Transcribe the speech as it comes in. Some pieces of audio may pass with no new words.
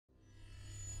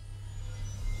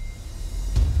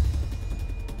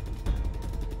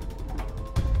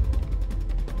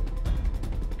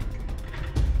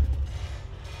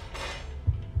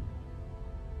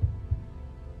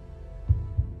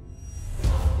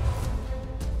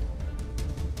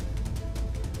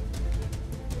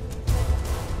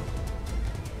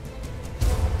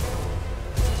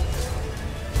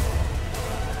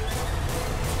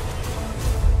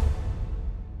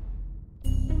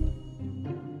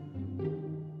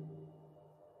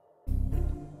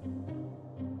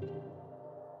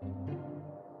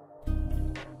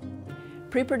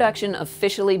Pre-production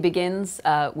officially begins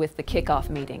with the kickoff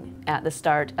meeting at the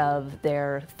start of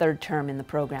their third term in the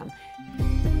program.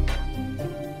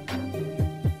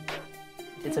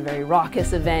 It's a very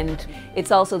raucous event.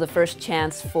 It's also the first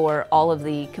chance for all of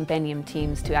the Compendium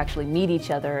teams to actually meet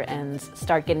each other and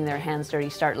start getting their hands dirty,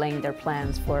 start laying their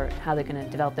plans for how they're going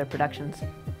to develop their productions.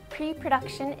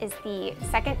 Pre-production is the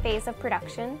second phase of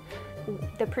production.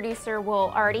 The producer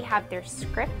will already have their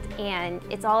script, and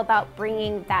it's all about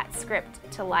bringing that script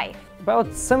to life. About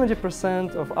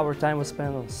 70% of our time was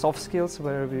spent on soft skills,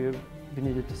 where we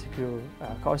needed to secure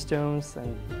costumes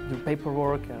and do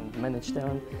paperwork and manage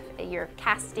talent. You're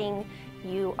casting,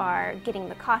 you are getting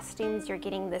the costumes, you're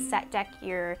getting the set deck,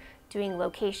 you're doing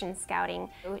location scouting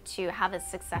to have a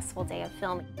successful day of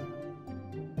filming.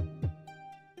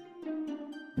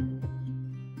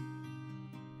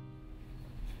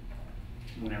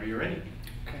 Whenever you're ready.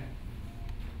 Okay.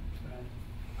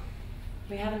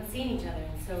 We haven't seen each other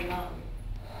in so long.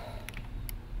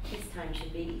 This time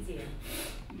should be easier.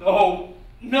 No!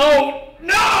 No!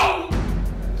 No!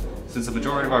 Since the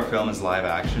majority of our film is live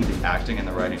action, the acting and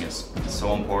the writing is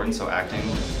so important, so acting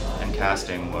and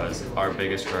casting was our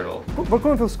biggest hurdle.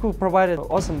 Vancouver Film School provided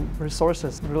awesome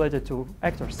resources related to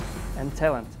actors and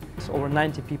talent. So over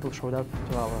 90 people showed up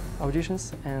to our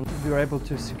auditions, and we were able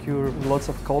to secure lots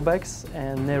of callbacks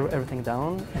and narrow everything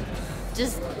down.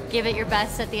 Just give it your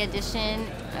best at the audition.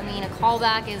 I mean, a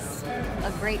callback is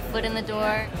a great foot in the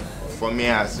door. For me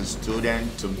as a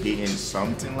student, to be in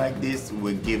something like this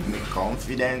will give me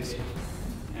confidence.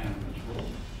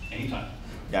 Anytime.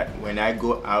 That when I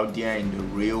go out there in the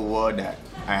real world, that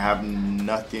I have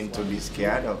nothing to be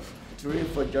scared of. Tree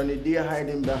for Johnny Deere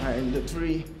hiding behind the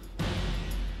tree.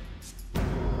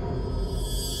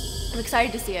 I'm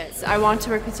excited to see it. So I want to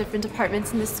work with different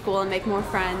departments in this school and make more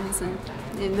friends, and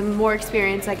the more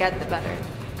experience I get, the better.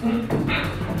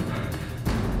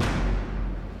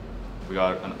 We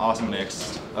got an awesome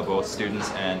mix of both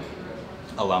students and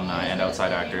alumni and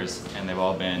outside actors, and they've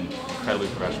all been incredibly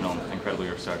professional, incredibly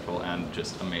respectful, and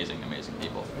just amazing, amazing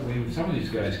people. I mean, some of these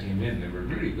guys came in, they were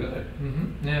really good.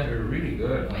 Yeah, they were really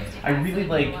good. I really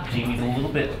like Jamie's a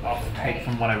little bit off the type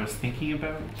from what I was thinking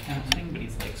about casting, but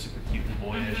he's like super cute and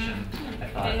boyish, and I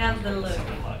thought He has the look.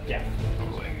 Yeah,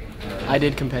 totally. I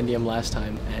did Compendium last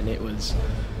time, and it was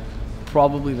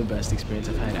probably the best experience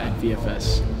I've had at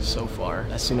VFS so far.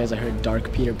 As soon as I heard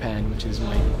Dark Peter Pan, which is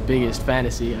my biggest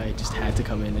fantasy, I just had to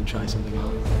come in and try something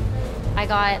out. I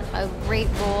got a great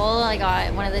role. I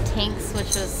got one of the tanks,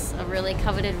 which was a really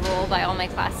coveted role by all my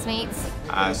classmates.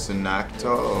 As an actor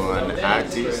or an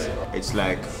artist, it's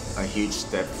like a huge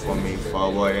step for me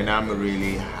forward, and I'm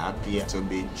really happy to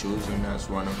be chosen as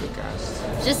one of the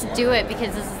cast. Just do it,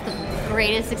 because this is the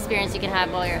greatest experience you can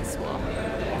have while you're at school.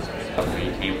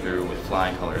 We came through with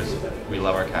flying colors. We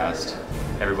love our cast.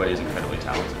 Everybody is incredibly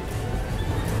talented.